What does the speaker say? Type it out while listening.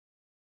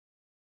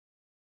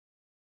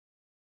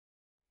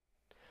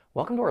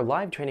Welcome to our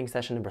live training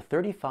session number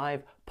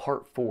 35,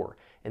 part 4.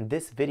 In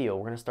this video,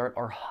 we're going to start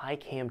our high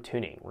cam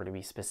tuning. We're going to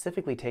be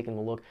specifically taking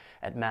a look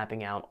at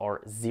mapping out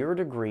our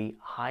 0-degree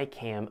high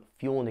cam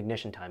fuel and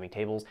ignition timing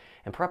tables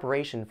in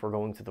preparation for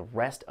going through the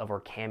rest of our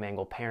cam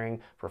angle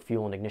pairing for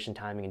fuel and ignition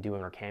timing and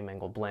doing our cam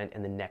angle blend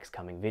in the next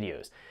coming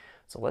videos.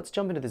 So let's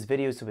jump into this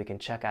video so we can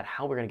check out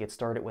how we're going to get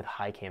started with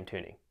high cam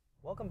tuning.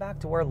 Welcome back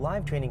to our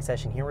live training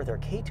session here with our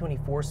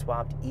K24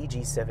 swapped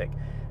EG Civic.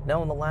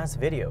 Now in the last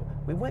video,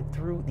 we went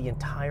through the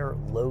entire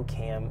low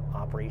cam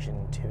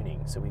operation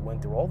tuning. So we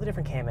went through all the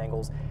different cam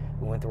angles,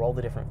 we went through all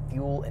the different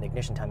fuel and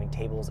ignition timing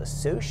tables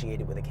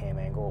associated with a cam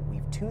angle,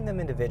 we've tuned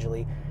them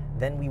individually,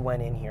 then we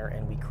went in here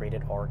and we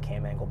created our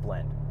cam angle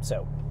blend.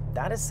 So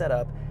that is set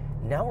up.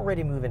 Now we're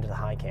ready to move into the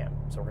high cam.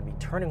 So we're going to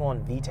be turning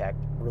on VTEC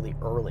really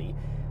early.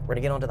 We're going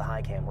to get onto the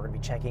high cam. We're going to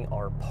be checking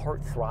our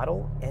part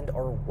throttle and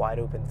our wide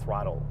open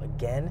throttle.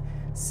 Again,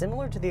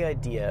 similar to the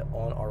idea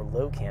on our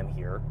low cam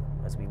here,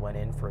 as we went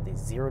in for the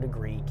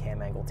 0-degree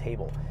cam angle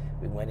table.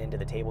 We went into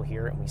the table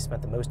here and we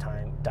spent the most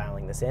time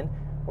dialing this in.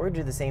 We're going to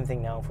do the same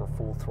thing now for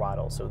full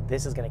throttle. So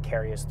this is going to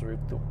carry us through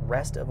the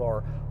rest of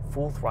our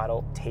full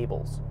throttle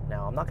tables.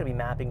 Now, I'm not going to be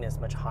mapping this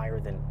much higher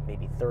than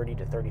maybe 30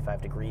 to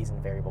 35 degrees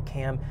in variable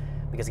cam,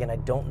 because again, I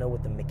don't know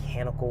what the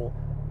mechanical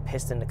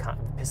piston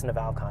to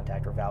valve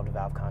contact or valve to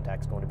valve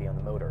contact is going to be on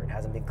the motor. It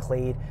hasn't been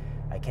clayed.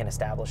 I can't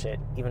establish it.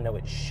 Even though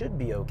it should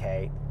be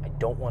okay, I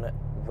don't want to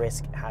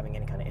risk having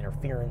any kind of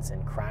interference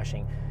and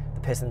crashing the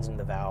pistons and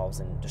the valves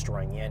and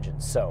destroying the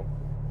engine. So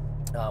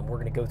we're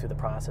going to go through the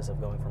process of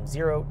going from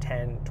 0,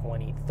 10,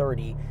 20,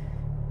 30,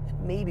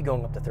 maybe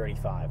going up to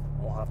 35.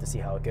 We'll have to see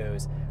how it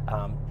goes.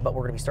 But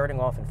we're going to be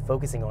starting off and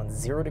focusing on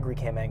 0-degree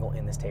cam angle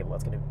in this table.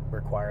 That's going to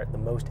require the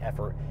most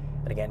effort.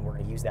 And again, we're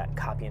going to use that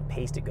copy and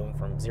paste it going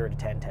from 0 to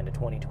 10, 10 to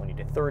 20, 20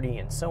 to 30,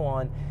 and so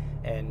on.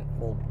 And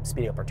we'll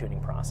speed up our tuning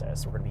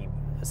process. We're going to be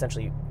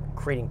essentially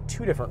creating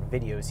two different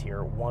videos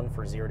here, one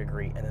for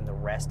 0-degree and then the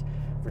rest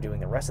for doing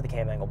the rest of the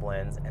cam angle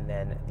blends and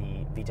then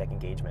the VTEC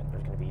engagement.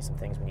 There's going to be some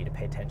things we need to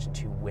pay attention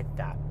to with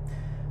that.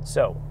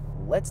 So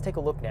let's take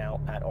a look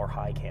now at our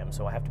high cam.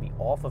 So I have to be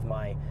off of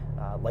my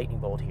lightning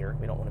bolt here.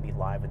 We don't want to be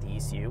live with the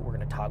ECU. We're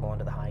going to toggle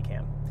onto the high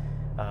cam.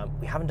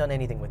 We haven't done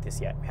anything with this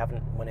yet. We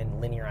haven't went in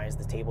and linearized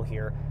the table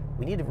here.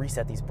 We need to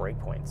reset these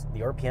breakpoints. The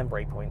RPM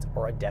breakpoints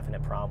are a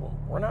definite problem.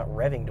 We're not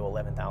revving to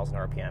 11,000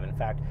 RPM. In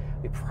fact,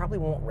 we probably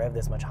won't rev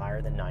this much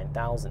higher than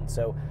 9,000.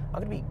 So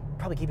I'm going to be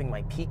probably keeping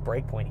my peak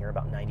breakpoint here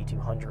about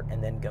 9,200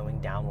 and then going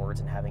downwards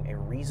and having a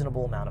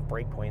reasonable amount of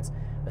breakpoints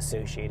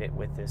associated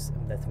with this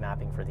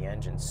mapping for the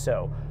engine.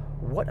 So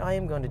what I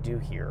am going to do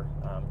here,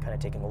 kind of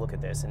taking a look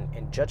at this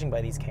and judging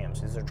by these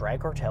cams, these are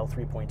Drag Cartel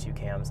 3.2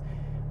 cams.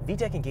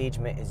 VTEC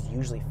engagement is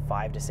usually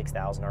 5,000 to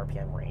 6,000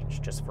 RPM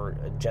range, just for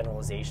a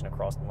generalization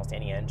across almost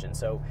any engine.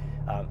 So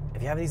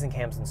if you have these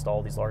cams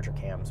installed, these larger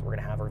cams, we're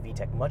going to have our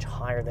VTEC much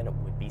higher than it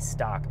would be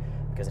stock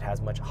because it has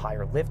much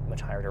higher lift,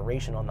 much higher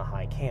duration on the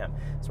high cam.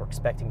 So we're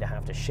expecting to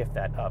have to shift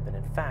that up. And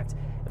in fact,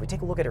 if we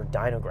take a look at our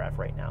Dyno Graph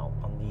right now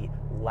on the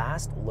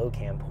last low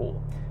cam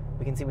pull,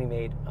 we can see we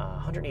made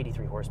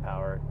 183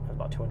 horsepower,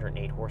 about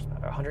 208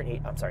 horsepower,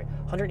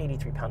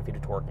 183 pound-feet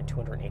of torque and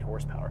 208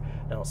 horsepower.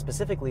 Now,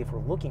 specifically, if we're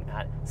looking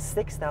at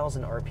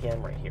 6,000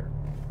 RPM right here,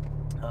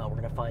 we're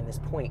going to find this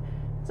point.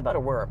 It's about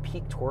where our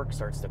peak torque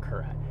starts to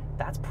occur at.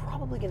 That's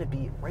probably going to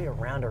be right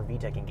around our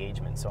VTEC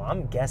engagement. So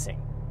I'm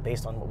guessing,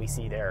 based on what we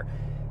see there,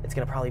 it's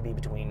going to probably be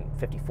between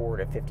 54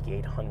 to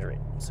 5,800.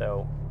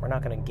 So we're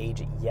not going to gauge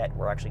it yet.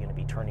 We're actually going to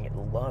be turning it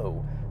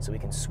low so we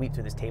can sweep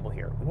through this table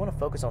here. We want to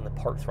focus on the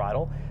part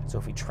throttle. So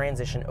if we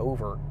transition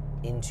over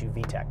into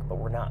VTEC, but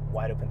we're not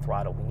wide open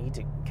throttle, we need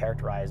to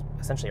characterize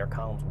essentially our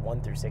columns 1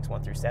 through 6,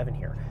 1 through 7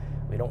 here.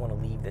 We don't want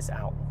to leave this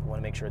out. We want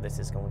to make sure this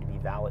is going to be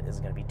valid, this is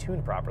going to be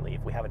tuned properly.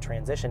 If we have a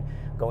transition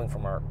going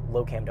from our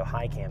low cam to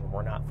high cam, and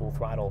we're not full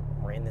throttle,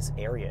 we're in this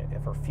area.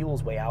 If our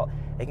fuel's way out,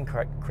 it can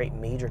create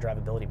major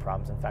drivability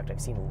problems. In fact,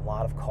 I've seen a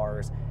lot of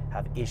cars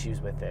have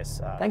issues with this.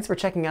 Thanks for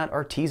checking out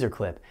our teaser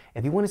clip.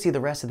 If you want to see the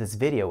rest of this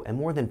video and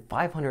more than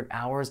 500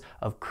 hours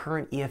of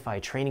current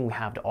EFI training we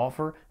have to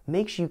offer,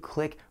 make sure you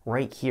click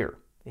right here.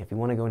 If you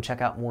want to go and check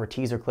out more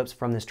teaser clips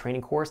from this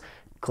training course,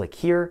 click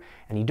here,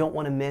 and you don't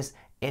want to miss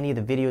any of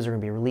the videos we're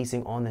going to be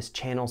releasing on this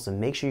channel, so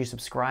make sure you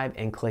subscribe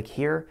and click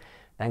here.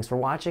 Thanks for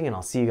watching, and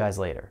I'll see you guys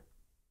later.